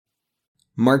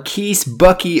Marquise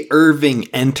Bucky Irving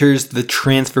enters the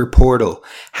transfer portal,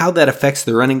 how that affects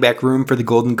the running back room for the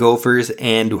Golden Gophers,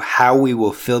 and how we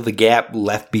will fill the gap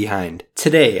left behind.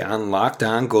 Today on Locked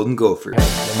On Golden Gophers.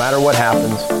 No matter what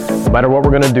happens, no matter what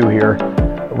we're going to do here,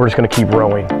 we're just going to keep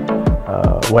rowing.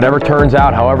 Whatever turns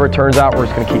out, however it turns out, we're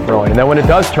just going to keep rowing. And then when it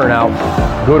does turn out,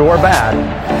 good or bad,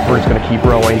 we're just going to keep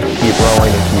rowing, and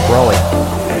keep rowing.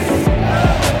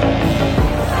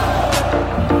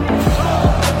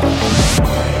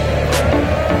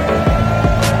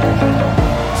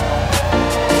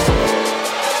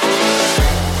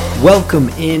 Welcome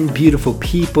in, beautiful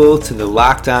people, to the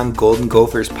Locked On Golden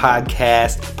Gophers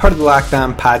podcast, part of the Locked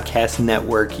On Podcast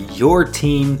Network, your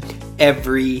team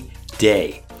every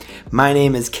day. My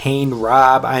name is Kane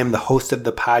Robb. I am the host of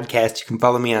the podcast. You can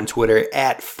follow me on Twitter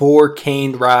at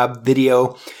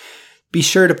 4KaneRobbVideo. Be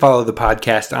sure to follow the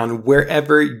podcast on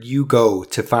wherever you go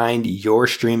to find your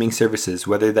streaming services,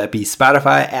 whether that be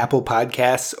Spotify, Apple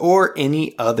Podcasts, or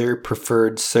any other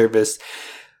preferred service.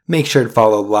 Make sure to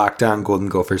follow Locked On Golden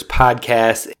Gophers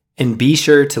podcast and be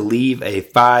sure to leave a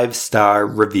 5-star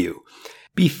review.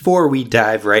 Before we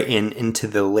dive right into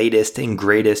the latest and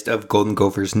greatest of Golden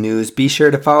Gophers news, be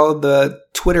sure to follow the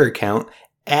Twitter account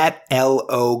at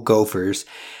LOGophers.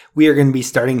 We are going to be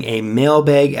starting a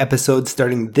mailbag episode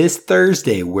starting this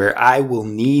Thursday where I will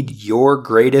need your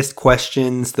greatest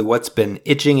questions, what's been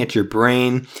itching at your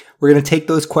brain. We're going to take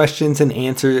those questions and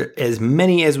answer as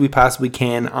many as we possibly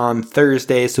can on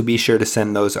Thursday, so be sure to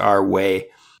send those our way.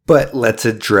 But let's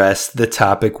address the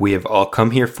topic we have all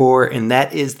come here for, and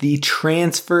that is the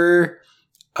transfer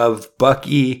of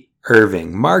Bucky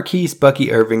Irving. Marquise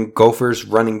Bucky Irving, Gophers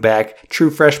running back,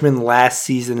 true freshman last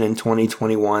season in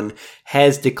 2021,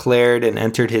 has declared and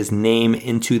entered his name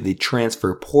into the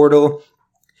transfer portal.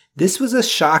 This was a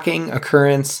shocking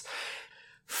occurrence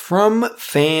from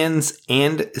fans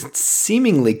and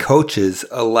seemingly coaches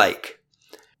alike.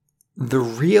 The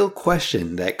real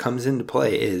question that comes into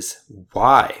play is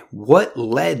why? What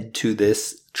led to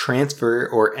this transfer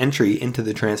or entry into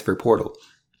the transfer portal?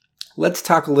 Let's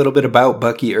talk a little bit about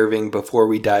Bucky Irving before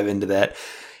we dive into that.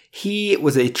 He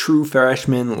was a true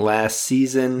freshman last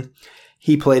season.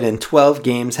 He played in 12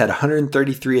 games, had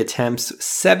 133 attempts,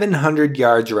 700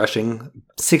 yards rushing,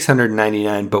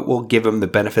 699, but we'll give him the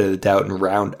benefit of the doubt and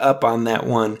round up on that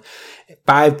one.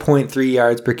 5.3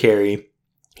 yards per carry.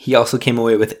 He also came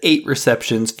away with 8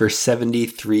 receptions for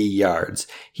 73 yards.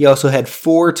 He also had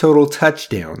 4 total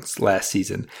touchdowns last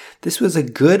season. This was a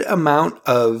good amount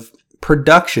of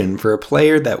production for a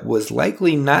player that was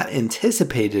likely not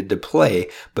anticipated to play,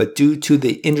 but due to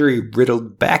the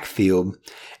injury-riddled backfield,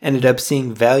 ended up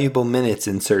seeing valuable minutes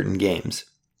in certain games.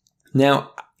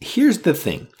 Now, here's the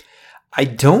thing. I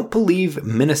don't believe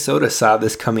Minnesota saw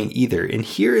this coming either, and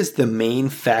here is the main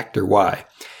factor why.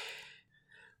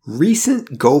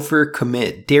 Recent Gopher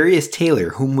commit Darius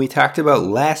Taylor, whom we talked about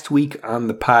last week on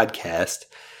the podcast,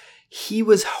 he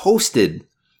was hosted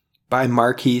by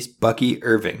Marquise Bucky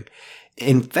Irving.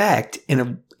 In fact, in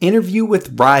an interview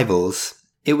with Rivals,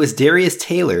 it was Darius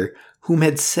Taylor whom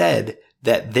had said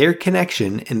that their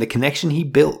connection and the connection he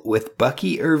built with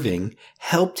Bucky Irving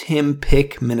helped him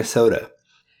pick Minnesota.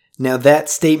 Now that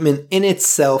statement in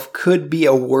itself could be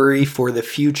a worry for the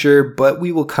future, but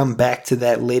we will come back to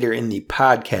that later in the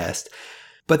podcast.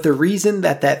 But the reason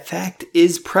that fact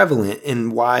is prevalent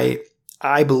and why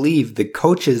I believe the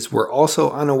coaches were also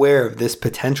unaware of this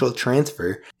potential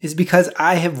transfer is because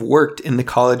I have worked in the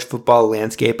college football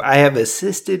landscape. I have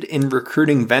assisted in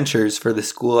recruiting ventures for the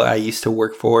school I used to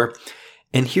work for.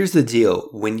 And here's the deal.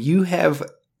 When you have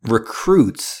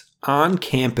recruits on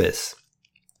campus,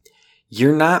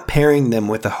 you're not pairing them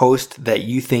with a host that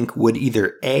you think would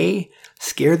either A,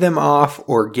 scare them off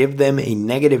or give them a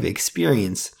negative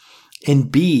experience,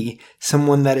 and B,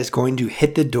 someone that is going to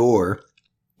hit the door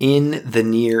in the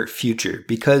near future.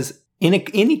 Because in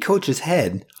any coach's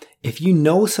head, if you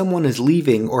know someone is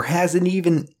leaving or hasn't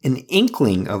even an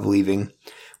inkling of leaving,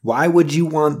 why would you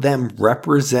want them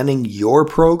representing your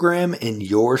program and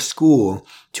your school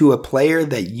to a player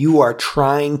that you are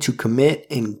trying to commit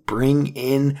and bring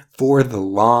in for the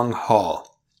long haul?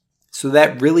 So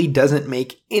that really doesn't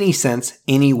make any sense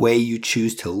any way you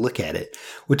choose to look at it,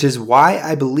 which is why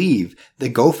I believe the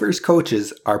Gophers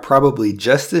coaches are probably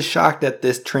just as shocked at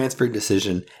this transfer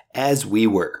decision as we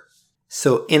were.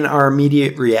 So in our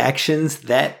immediate reactions,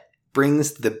 that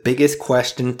brings the biggest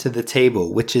question to the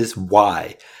table, which is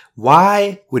why?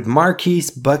 Why would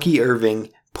Marquise Bucky Irving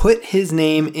put his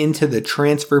name into the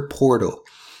transfer portal?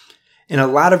 And a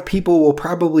lot of people will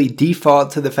probably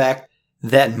default to the fact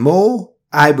that Mo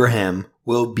Ibrahim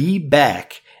will be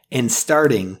back and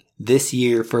starting this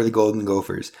year for the Golden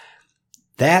Gophers.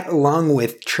 That, along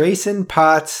with Trayson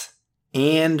Potts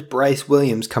and Bryce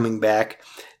Williams coming back,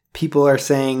 people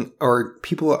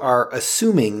are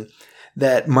assuming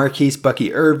that Marquise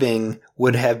Bucky Irving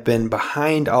would have been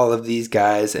behind all of these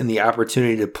guys and the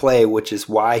opportunity to play, which is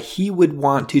why he would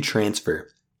want to transfer.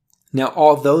 Now,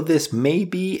 although this may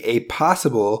be a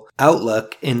possible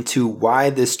outlook into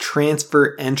why this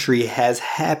transfer entry has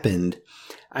happened,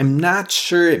 I'm not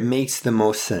sure it makes the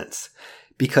most sense,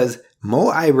 because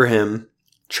Mo Ibrahim,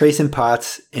 Trayson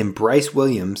Potts, and Bryce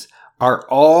Williams are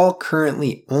all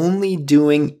currently only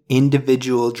doing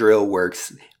individual drill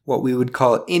works, what we would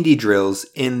call indie drills,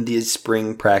 in these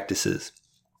spring practices.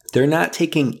 They're not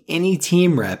taking any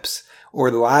team reps or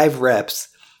live reps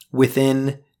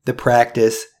within the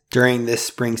practice during this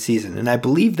spring season. And I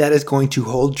believe that is going to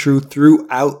hold true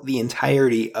throughout the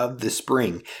entirety of the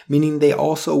spring, meaning they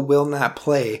also will not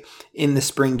play in the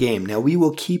spring game. Now, we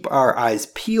will keep our eyes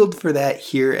peeled for that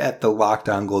here at the Locked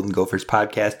On Golden Gophers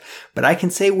podcast, but I can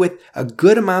say with a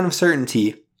good amount of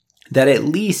certainty that at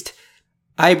least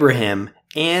Ibrahim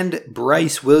and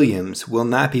Bryce Williams will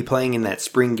not be playing in that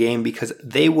spring game because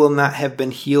they will not have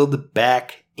been healed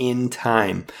back in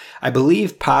time. I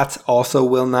believe Potts also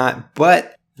will not,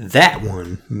 but that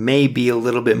one may be a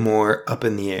little bit more up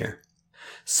in the air.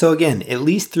 So again, at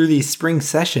least through these spring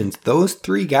sessions, those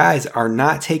three guys are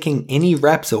not taking any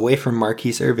reps away from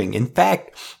Marquise Irving. In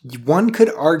fact, one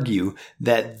could argue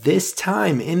that this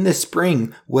time in the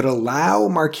spring would allow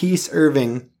Marquise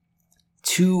Irving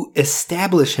to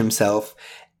establish himself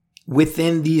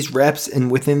within these reps and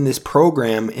within this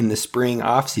program in the spring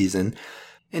offseason,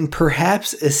 and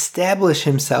perhaps establish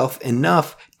himself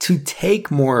enough to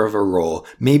take more of a role,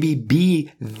 maybe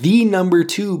be the number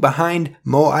 2 behind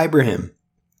Mo Ibrahim.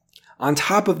 On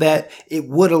top of that, it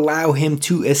would allow him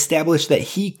to establish that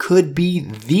he could be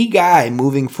the guy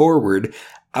moving forward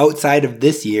outside of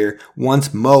this year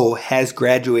once Mo has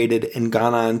graduated and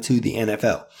gone on to the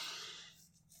NFL.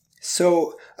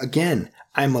 So again,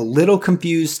 I'm a little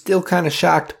confused, still kind of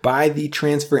shocked by the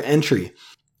transfer entry.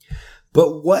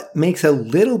 But what makes a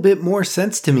little bit more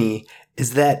sense to me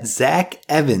is that Zach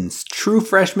Evans, true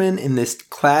freshman in this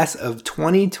class of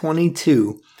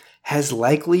 2022, has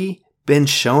likely been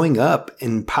showing up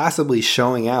and possibly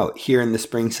showing out here in the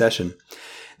spring session.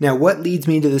 Now, what leads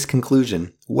me to this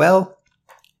conclusion? Well,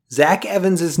 Zach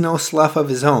Evans is no slough of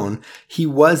his own. He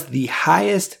was the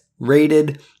highest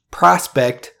rated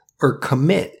prospect or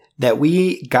commit that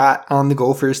we got on the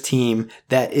Gophers team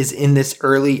that is in this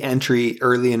early entry,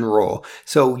 early enroll.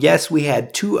 So yes, we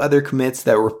had 2 other commits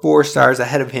that were 4 stars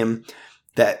ahead of him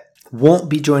that won't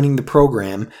be joining the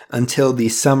program until the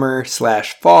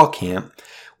summer/fall camp,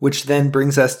 which then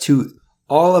brings us to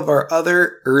all of our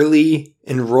other early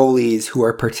enrollees who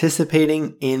are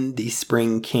participating in the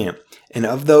spring camp. And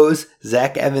of those,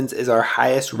 Zach Evans is our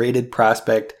highest rated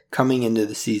prospect coming into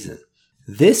the season.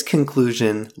 This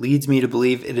conclusion leads me to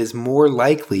believe it is more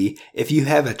likely if you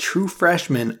have a true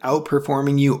freshman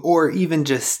outperforming you or even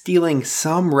just stealing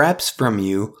some reps from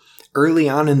you early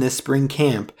on in this spring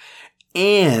camp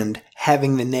and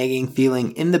having the nagging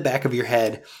feeling in the back of your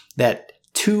head that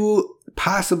 2,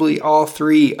 possibly all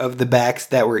 3 of the backs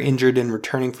that were injured and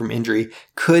returning from injury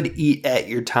could eat at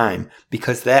your time,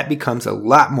 because that becomes a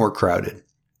lot more crowded.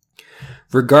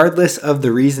 Regardless of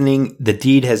the reasoning, the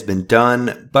deed has been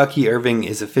done. Bucky Irving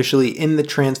is officially in the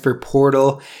transfer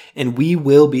portal, and we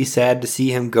will be sad to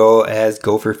see him go as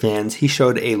Gopher fans. He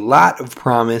showed a lot of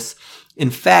promise. In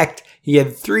fact, he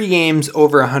had 3 games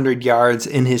over 100 yards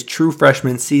in his true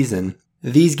freshman season.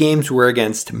 These games were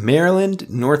against Maryland,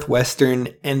 Northwestern,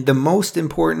 and the most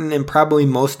important and probably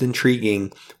most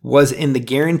intriguing was in the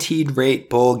Guaranteed Rate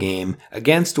Bowl game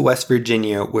against West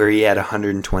Virginia, where he had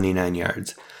 129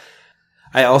 yards.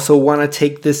 I also want to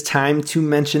take this time to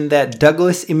mention that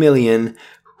Douglas Emilian,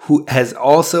 who has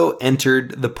also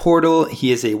entered the portal,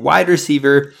 he is a wide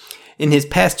receiver. In his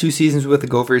past 2 seasons with the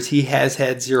Gophers, he has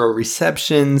had 0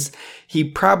 receptions. He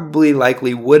probably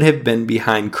likely would have been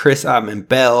behind Chris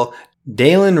Ottman-Bell,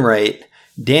 Dalen Wright,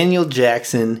 Daniel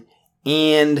Jackson,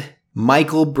 and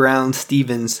Michael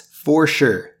Brown-Stevens for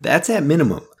sure. That's at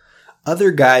minimum.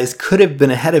 Other guys could have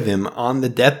been ahead of him on the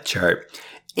depth chart.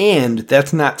 And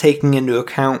that's not taking into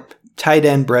account tight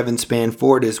end Brevin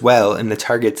Spanford as well and the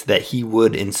targets that he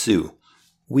would ensue.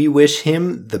 We wish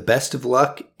him the best of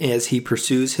luck as he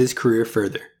pursues his career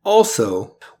further.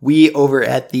 Also, we over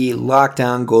at the Locked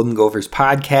On Golden Gophers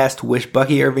podcast wish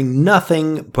Bucky Irving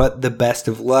nothing but the best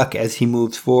of luck as he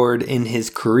moves forward in his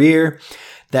career.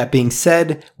 That being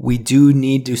said, we do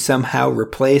need to somehow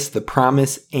replace the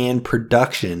promise and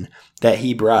production that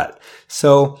he brought.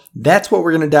 So that's what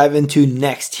we're going to dive into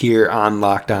next here on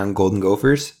Locked On Golden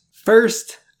Gophers.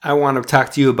 First, I want to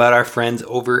talk to you about our friends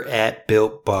over at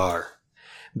Built Bar.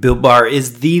 Built Bar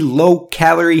is the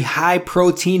low-calorie,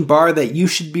 high-protein bar that you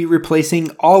should be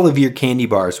replacing all of your candy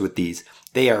bars with these.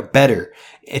 They are better.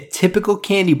 A typical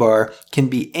candy bar can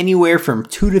be anywhere from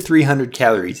 200 to 300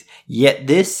 calories, yet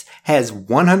this has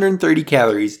 130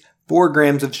 calories, 4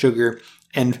 grams of sugar,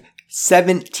 and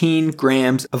 17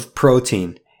 grams of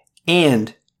protein.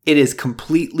 And it is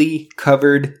completely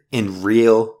covered in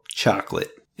real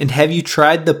chocolate. And have you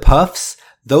tried the puffs?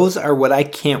 Those are what I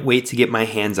can't wait to get my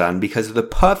hands on because the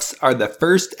puffs are the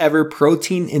first ever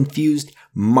protein-infused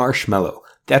marshmallow.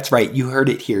 That's right, you heard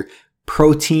it here.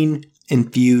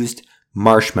 Protein-infused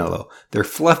marshmallow. They're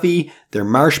fluffy, they're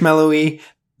marshmallowy.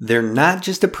 They're not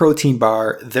just a protein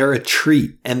bar, they're a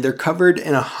treat, and they're covered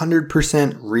in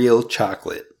 100% real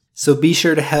chocolate. So be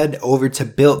sure to head over to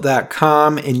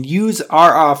Built.com and use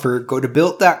our offer. Go to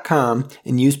Built.com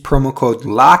and use promo code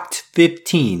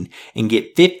LOCKED15 and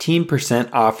get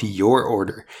 15% off your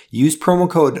order. Use promo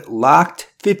code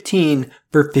LOCKED15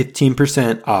 for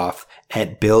 15% off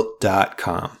at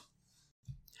Built.com.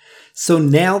 So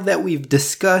now that we've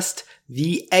discussed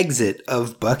the exit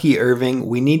of Bucky Irving,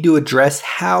 we need to address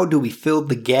how do we fill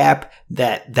the gap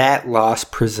that loss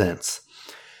presents.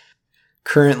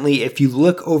 Currently, if you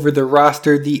look over the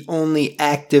roster, the only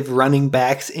active running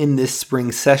backs in this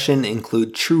spring session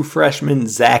include true freshman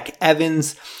Zach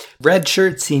Evans,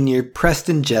 redshirt senior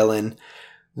Preston Jellin,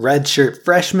 redshirt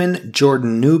freshman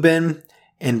Jordan Nubin,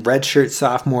 and redshirt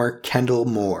sophomore Kendall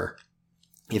Moore.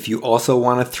 If you also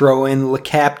want to throw in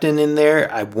LeCaptain in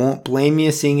there, I won't blame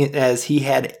you, seeing it as he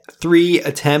had 3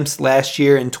 attempts last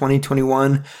year in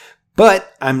 2021,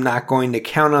 but I'm not going to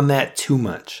count on that too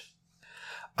much.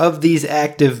 Of these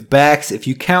active backs, if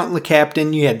you count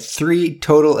LeCaptain, you had 3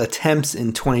 total attempts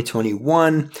in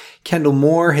 2021. Kendall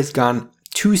Moore has gone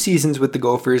 2 seasons with the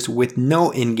Gophers with no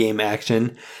in-game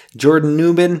action. Jordan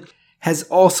Nubin has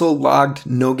also logged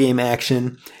no game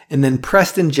action. And then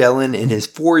Preston Jellin, in his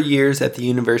 4 years at the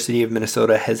University of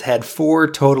Minnesota, has had 4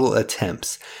 total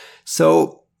attempts.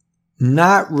 So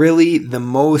not really the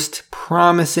most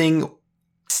promising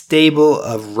stable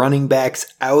of running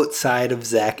backs outside of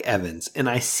Zach Evans. And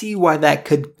I see why that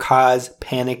could cause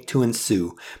panic to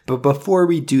ensue. But before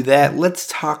we do that, let's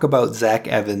talk about Zach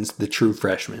Evans, the true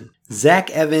freshman. Zach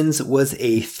Evans was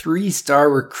a 3-star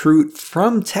recruit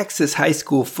from Texas high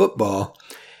school football.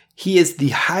 He is the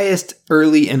highest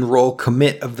early enroll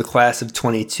commit of the class of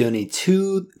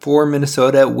 2022 for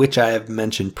Minnesota, which I have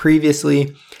mentioned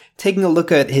previously. Taking a look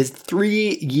at his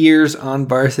 3 years on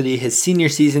varsity, his senior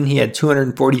season, he had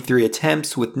 243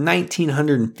 attempts with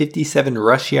 1,957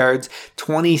 rush yards,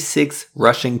 26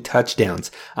 rushing touchdowns.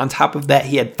 On top of that,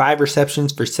 he had 5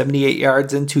 receptions for 78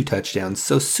 yards and 2 touchdowns.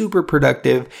 So super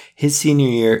productive his senior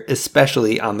year,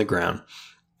 especially on the ground.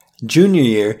 Junior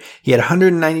year, he had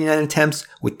 199 attempts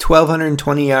with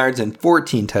 1,220 yards and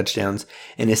 14 touchdowns.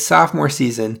 In his sophomore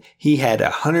season, he had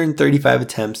 135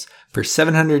 attempts for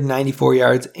 794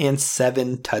 yards and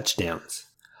 7 touchdowns.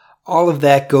 All of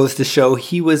that goes to show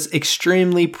he was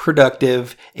extremely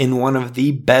productive in one of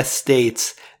the best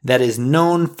states that is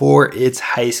known for its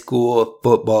high school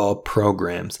football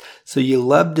programs. So you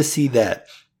love to see that.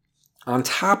 On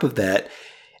top of that,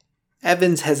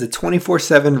 Evans has a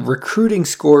 24/7 recruiting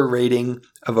score rating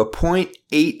of a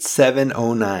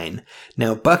 .8709.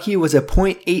 Now, Bucky was a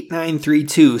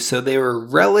 .8932, so they were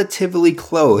relatively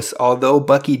close, although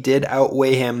Bucky did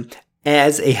outweigh him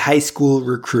as a high school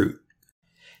recruit.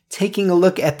 Taking a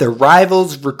look at the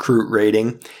Rivals recruit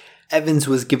rating, Evans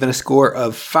was given a score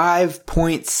of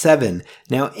 5.7.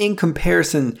 Now, in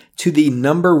comparison to the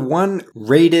number 1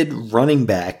 rated running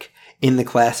back in the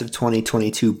class of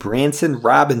 2022, Branson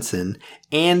Robinson,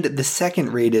 and the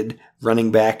 2nd rated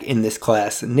running back in this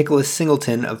class, Nicholas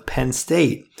Singleton of Penn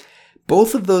State.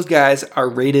 Both of those guys are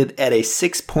rated at a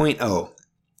 6.0.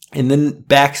 And then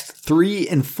backs 3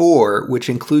 and 4, which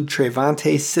include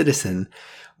Trevante Citizen,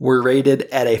 were rated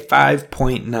at a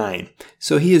 5.9.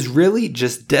 So he is really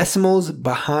just decimals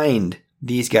behind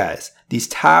these guys, these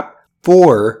top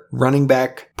 4 running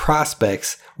back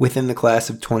prospects within the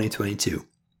class of 2022.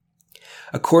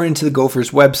 According to the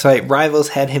Gophers website, Rivals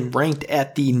had him ranked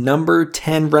at the number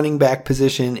 10 running back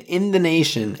position in the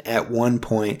nation at one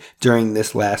point during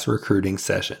this last recruiting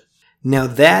session. Now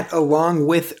that, along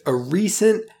with a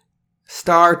recent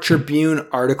Star Tribune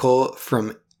article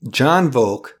from John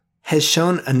Volk, has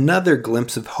shown another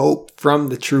glimpse of hope from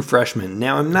the true freshman.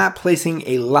 Now, I'm not placing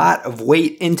a lot of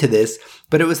weight into this,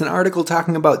 but it was an article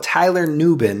talking about Tyler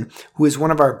Nubin, who is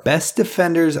one of our best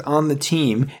defenders on the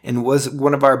team and was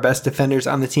one of our best defenders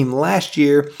on the team last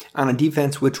year on a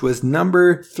defense which was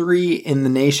number 3 in the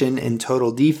nation in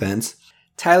total defense.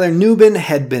 Tyler Nubin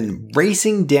had been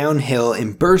racing downhill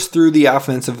and burst through the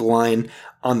offensive line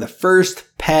on the first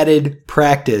padded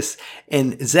practice,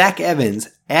 and Zach Evans,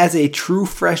 as a true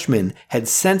freshman, had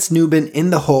sensed Nubin in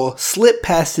the hole, slipped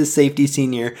past his safety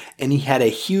senior, and he had a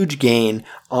huge gain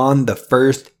on the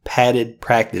first padded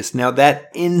practice. Now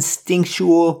that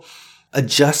instinctual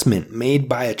adjustment made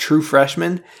by a true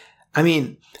freshman,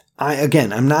 I'm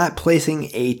not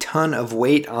placing a ton of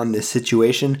weight on this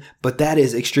situation, but that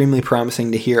is extremely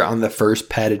promising to hear on the first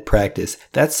padded practice.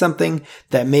 That's something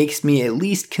that makes me at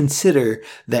least consider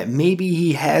that maybe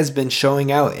he has been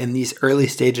showing out in these early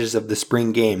stages of the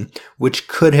spring game, which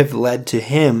could have led to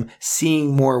him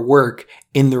seeing more work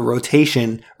in the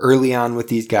rotation early on with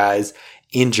these guys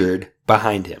injured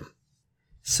behind him.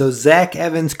 So Zach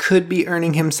Evans could be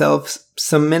earning himself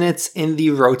some minutes in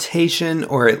the rotation,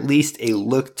 or at least a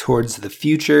look towards the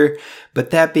future.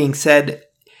 But that being said,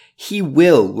 he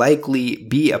will likely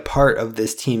be a part of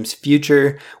this team's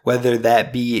future, whether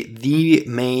that be the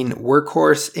main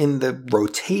workhorse in the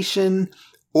rotation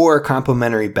or a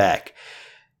complimentary back.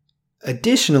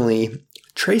 Additionally,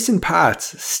 Trayson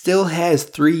Potts still has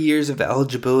 3 years of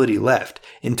eligibility left.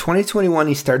 In 2021,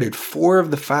 he started 4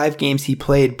 of the 5 games he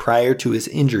played prior to his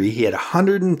injury. He had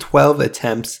 112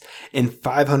 attempts and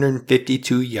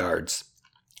 552 yards.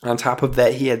 On top of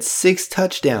that, he had 6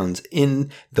 touchdowns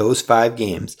in those 5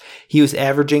 games. He was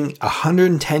averaging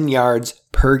 110 yards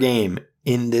per game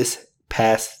in this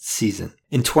past season.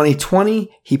 In 2020,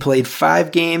 he played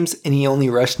 5 games and he only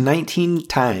rushed 19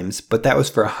 times, but that was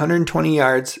for 120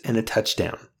 yards and a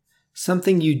touchdown.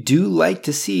 Something you do like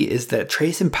to see is that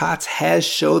Trayson Potts has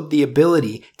showed the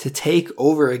ability to take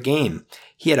over a game.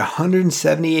 He had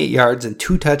 178 yards and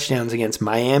 2 touchdowns against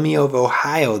Miami of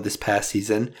Ohio this past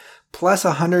season, plus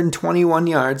 121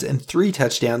 yards and 3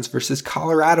 touchdowns versus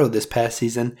Colorado this past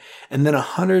season, and then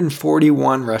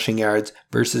 141 rushing yards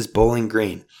versus Bowling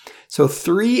Green. So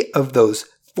 3 of those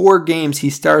 4 games he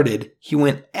started, he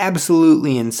went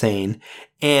absolutely insane,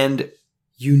 and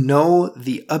you know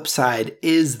the upside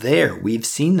is there. We've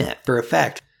seen that for a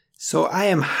fact. So I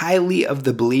am highly of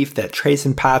the belief that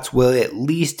Trayson Potts will at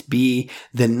least be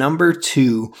the number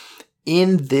 2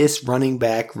 in this running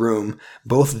back room,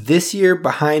 both this year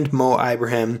behind Mo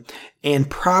Ibrahim and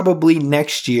probably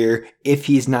next year if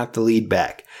he's not the lead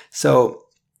back. So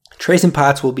Trayson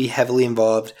Potts will be heavily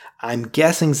involved. I'm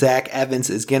guessing Zach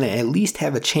Evans is going to at least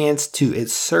have a chance to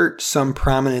assert some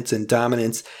prominence and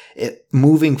dominance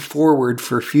moving forward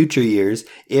for future years,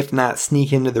 if not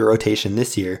sneak into the rotation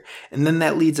this year. And then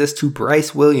that leads us to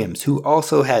Bryce Williams, who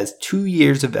also has 2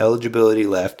 years of eligibility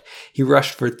left. He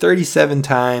rushed for 37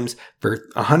 times for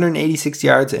 186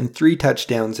 yards and 3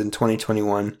 touchdowns in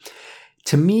 2021.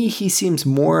 To me, he seems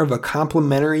more of a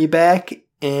complimentary back,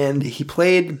 and he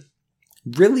played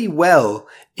really well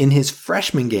in his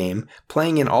freshman game,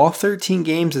 playing in all 13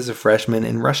 games as a freshman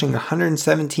and rushing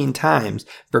 117 times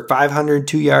for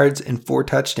 502 yards and 4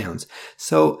 touchdowns.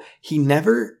 So he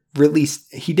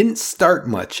didn't start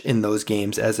much in those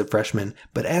games as a freshman,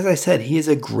 but as I said, he is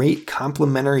a great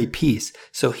complementary piece.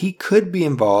 So he could be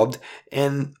involved,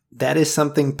 and that is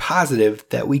something positive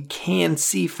that we can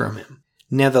see from him.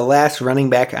 Now, the last running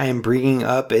back I am bringing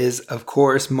up is, of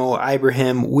course, Mo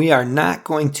Ibrahim. We are not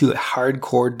going to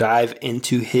hardcore dive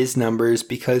into his numbers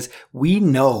because we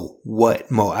know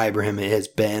what Mo Ibrahim has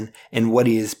been and what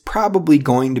he is probably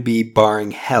going to be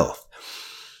barring health.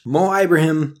 Mo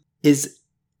Ibrahim is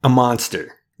a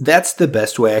monster. That's the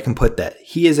best way I can put that.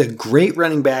 He is a great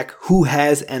running back who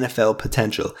has NFL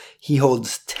potential. He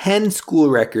holds 10 school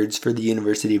records for the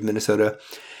University of Minnesota.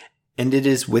 And it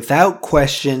is without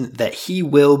question that he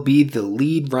will be the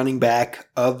lead running back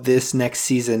of this next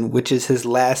season, which is his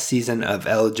last season of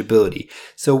eligibility.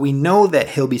 So we know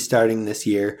that he'll be starting this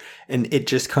year, and it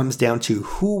just comes down to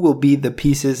who will be the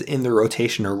pieces in the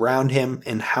rotation around him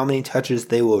and how many touches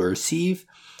they will receive.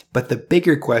 But the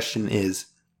bigger question is,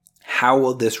 how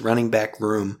will this running back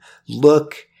room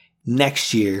look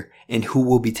next year, and who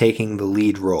will be taking the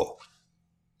lead role?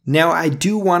 Now, I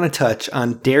do want to touch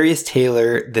on Darius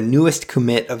Taylor, the newest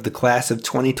commit of the class of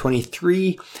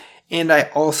 2023, and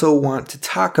I also want to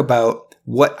talk about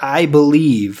what I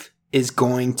believe is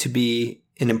going to be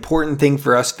an important thing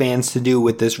for us fans to do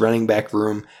with this running back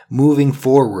room moving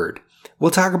forward.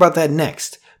 We'll talk about that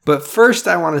next, but first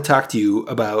I want to talk to you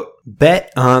about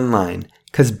BetOnline,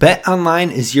 because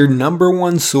BetOnline is your number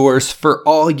 1 source for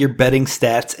all your betting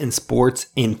stats and sports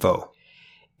info.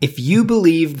 If you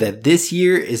believe that this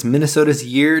year is Minnesota's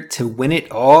year to win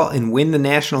it all and win the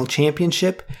national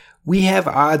championship, we have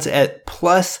odds at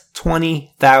plus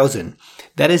 20,000.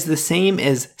 That is the same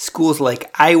as schools like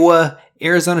Iowa,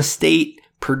 Arizona State,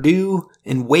 Purdue,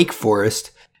 and Wake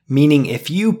Forest, meaning if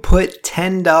you put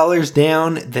 $10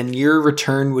 down, then your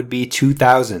return would be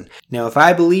 $2,000. Now, if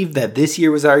I believed that this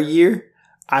year was our year,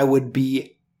 I would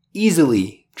be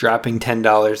easily dropping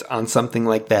 $10 on something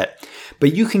like that.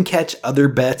 But you can catch other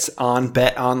bets on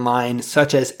Bet Online,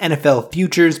 such as NFL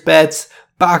futures bets,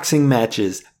 boxing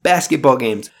matches, basketball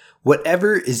games.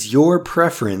 Whatever is your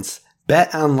preference,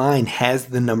 Bet Online has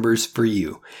the numbers for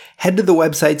you. Head to the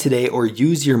website today or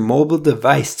use your mobile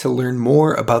device to learn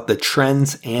more about the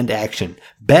trends and action.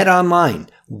 Bet Online,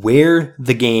 where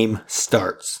the game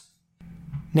starts.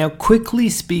 Now, quickly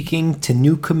speaking to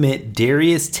new commit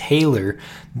Darius Taylor,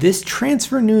 this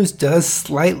transfer news does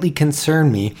slightly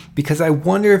concern me because I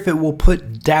wonder if it will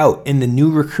put doubt in the new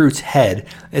recruit's head,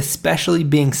 especially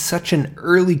being such an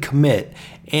early commit,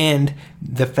 and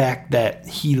the fact that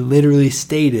he literally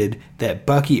stated that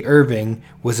Bucky Irving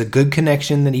was a good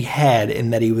connection that he had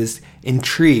and that he was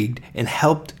intrigued and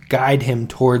helped guide him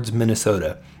towards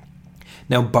Minnesota.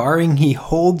 Now, barring he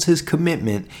holds his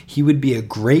commitment, he would be a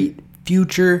great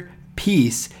future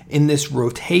piece in this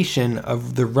rotation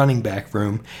of the running back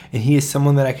room, and he is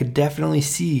someone that I could definitely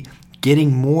see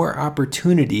getting more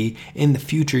opportunity in the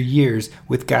future years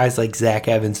with guys like Zach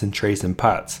Evans and Trayson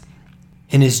Potts.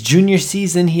 In his junior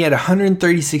season, he had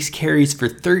 136 carries for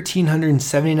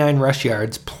 1,379 rush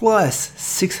yards, plus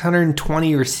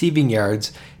 620 receiving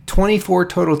yards, 24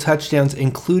 total touchdowns,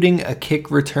 including a kick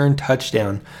return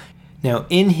touchdown. Now,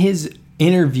 in his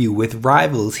interview with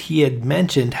Rivals, he had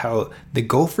mentioned how the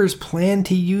Gophers plan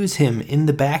to use him in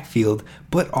the backfield,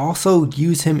 but also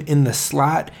use him in the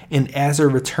slot and as a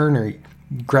returner,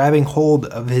 grabbing hold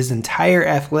of his entire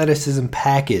athleticism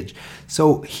package.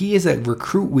 So he is a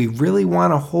recruit we really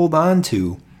want to hold on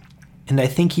to, and I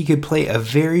think he could play a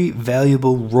very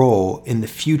valuable role in the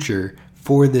future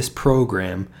for this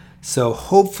program. So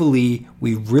hopefully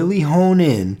we really hone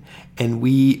in and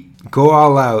we go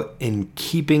all out in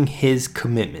keeping his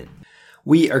commitment.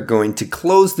 We are going to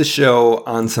close the show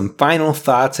on some final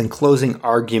thoughts and closing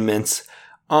arguments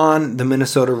on the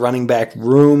Minnesota running back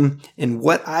room and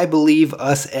what I believe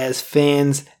us as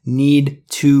fans need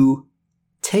to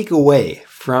take away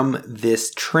from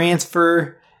this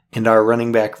transfer and our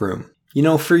running back room. You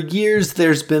know, for years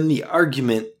there's been the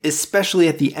argument, especially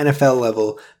at the NFL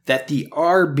level, that the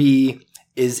RB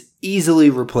is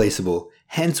easily replaceable.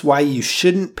 Hence why you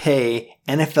shouldn't pay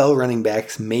NFL running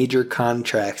backs major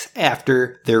contracts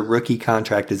after their rookie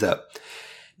contract is up.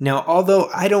 Now, although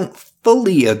I don't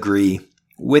fully agree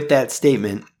with that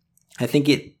statement, I think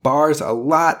it bars a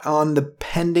lot on the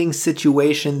pending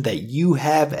situation that you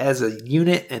have as a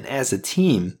unit and as a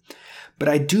team. But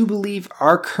I do believe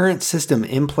our current system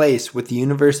in place with the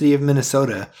University of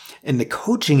Minnesota and the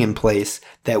coaching in place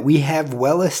that we have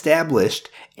well established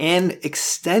and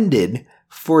extended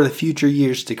for the future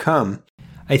years to come,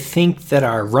 I think that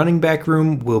our running back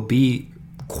room will be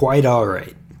quite all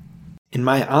right. In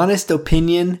my honest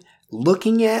opinion,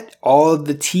 looking at all of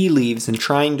the tea leaves and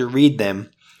trying to read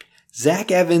them, Zach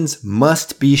Evans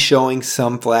must be showing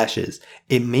some flashes.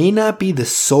 It may not be the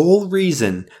sole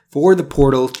reason for the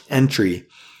portal entry,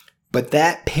 but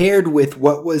that paired with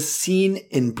what was seen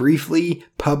in briefly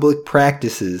public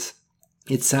practices,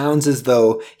 it sounds as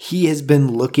though he has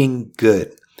been looking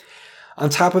good. On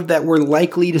top of that, we're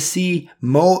likely to see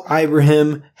Mo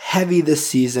Ibrahim heavy this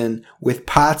season with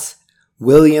Potts,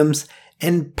 Williams,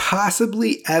 and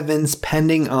possibly Evans,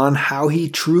 pending on how he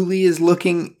truly is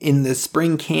looking in the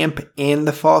spring camp and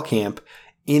the fall camp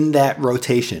in that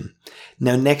rotation.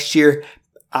 Now, next year,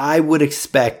 I would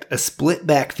expect a split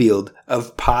backfield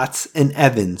of Potts and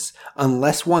Evans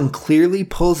unless one clearly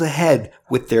pulls ahead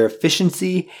with their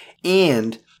efficiency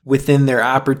and within their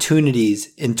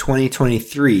opportunities in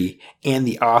 2023 and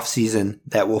the offseason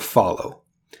that will follow.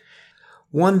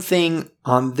 One thing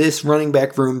on this running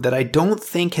back room that I don't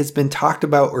think has been talked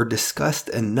about or discussed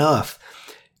enough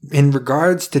in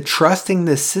regards to trusting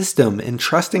the system and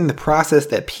trusting the process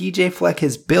that PJ Fleck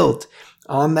has built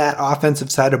on that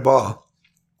offensive side of ball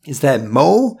is that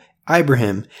Mo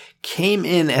Ibrahim came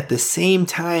in at the same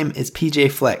time as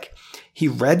PJ Fleck. He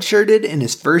redshirted in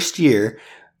his first year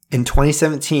in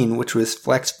 2017, which was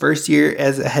Fleck's first year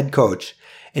as a head coach,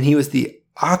 and he was the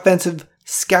offensive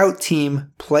scout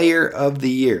team player of the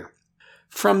year.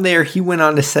 From there, he went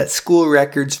on to set school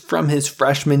records from his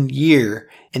freshman year,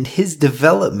 and his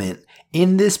development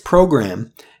in this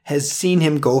program has seen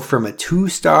him go from a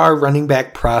 2-star running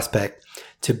back prospect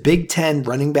to Big Ten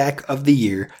running back of the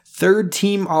year, 3rd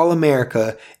team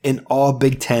All-America, and all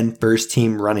Big Ten first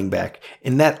team running back.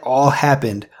 And that all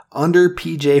happened under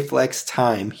PJ Fleck's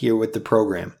time here with the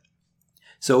program.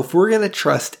 So if we're going to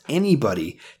trust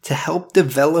anybody to help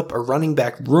develop a running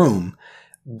back room,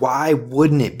 why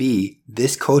wouldn't it be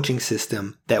this coaching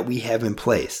system that we have in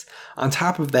place? On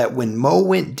top of that, when Mo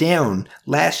went down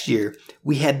last year,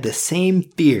 we had the same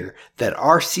fear that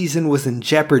our season was in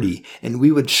jeopardy and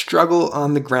we would struggle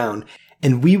on the ground.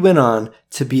 And we went on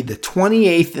to be the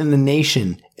 28th in the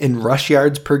nation in rush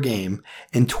yards per game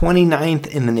and 29th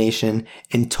in the nation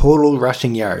in total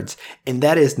rushing yards. And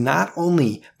that is not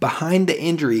only behind the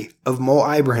injury of Mo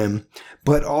Ibrahim,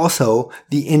 but also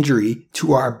the injury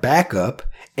to our backup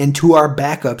and to our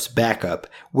backup's backup,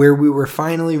 where we were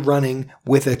finally running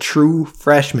with a true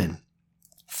freshman.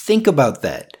 Think about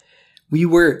that. We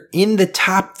were in the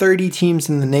top 30 teams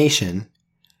in the nation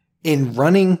in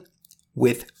running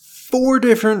with 4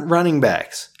 different running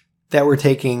backs that were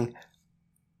taking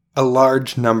a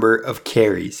large number of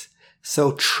carries.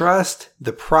 So trust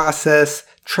the process,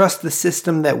 trust the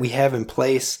system that we have in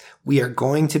place. We are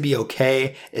going to be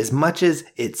okay. As much as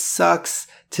it sucks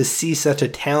to see such a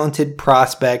talented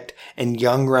prospect and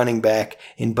young running back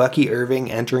in Bucky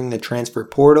Irving entering the transfer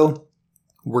portal,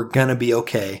 we're going to be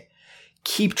okay.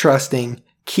 Keep trusting,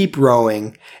 keep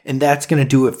rowing, and that's going to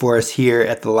do it for us here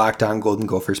at the Locked On Golden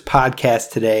Gophers podcast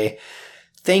today.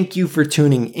 Thank you for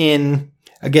tuning in.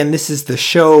 Again, this is the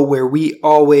show where we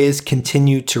always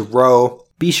continue to row.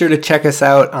 Be sure to check us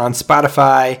out on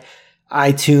Spotify,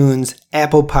 iTunes,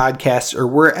 Apple Podcasts, or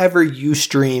wherever you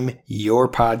stream your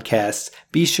podcasts.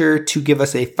 Be sure to give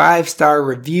us a 5-star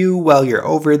review while you're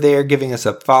over there, giving us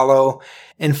a follow.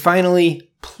 And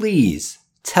finally, please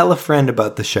tell a friend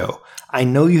about the show. I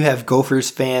know you have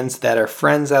Gophers fans that are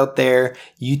friends out there.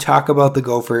 You talk about the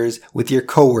Gophers with your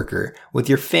coworker, with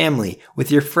your family,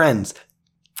 with your friends.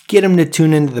 Get them to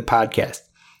tune into the podcast.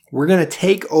 We're going to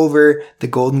take over the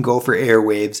Golden Gopher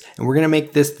airwaves, and we're going to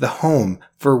make this the home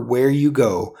for where you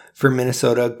go for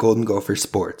Minnesota Golden Gopher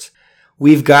sports.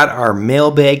 We've got our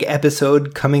mailbag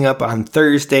episode coming up on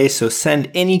Thursday, so send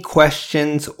any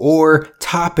questions or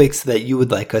topics that you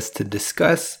would like us to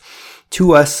discuss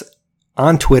to us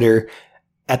on Twitter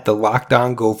at the Locked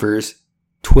On Gophers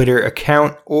Twitter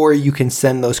account, or you can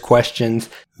send those questions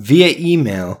via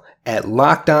email at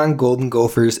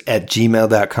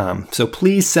lockedongoldengophers@gmail.com. So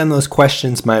please send those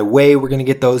questions my way. We're going to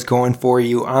get those going for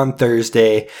you on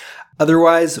Thursday.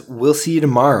 Otherwise, we'll see you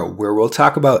tomorrow, where we'll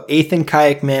talk about Ethan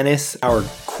Kayakmanis, our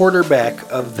quarterback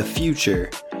of the future,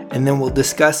 and then we'll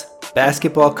discuss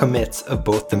basketball commits of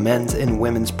both the men's and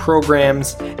women's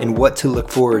programs and what to look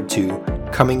forward to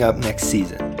coming up next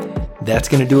season. That's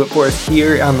going to do it for us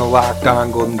here on the Locked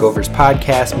On Golden Gophers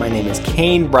podcast. My name is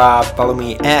Kane Robb. Follow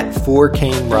me at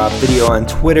 4KaneRobbVideo on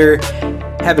Twitter.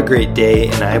 Have a great day,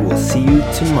 and I will see you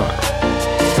tomorrow.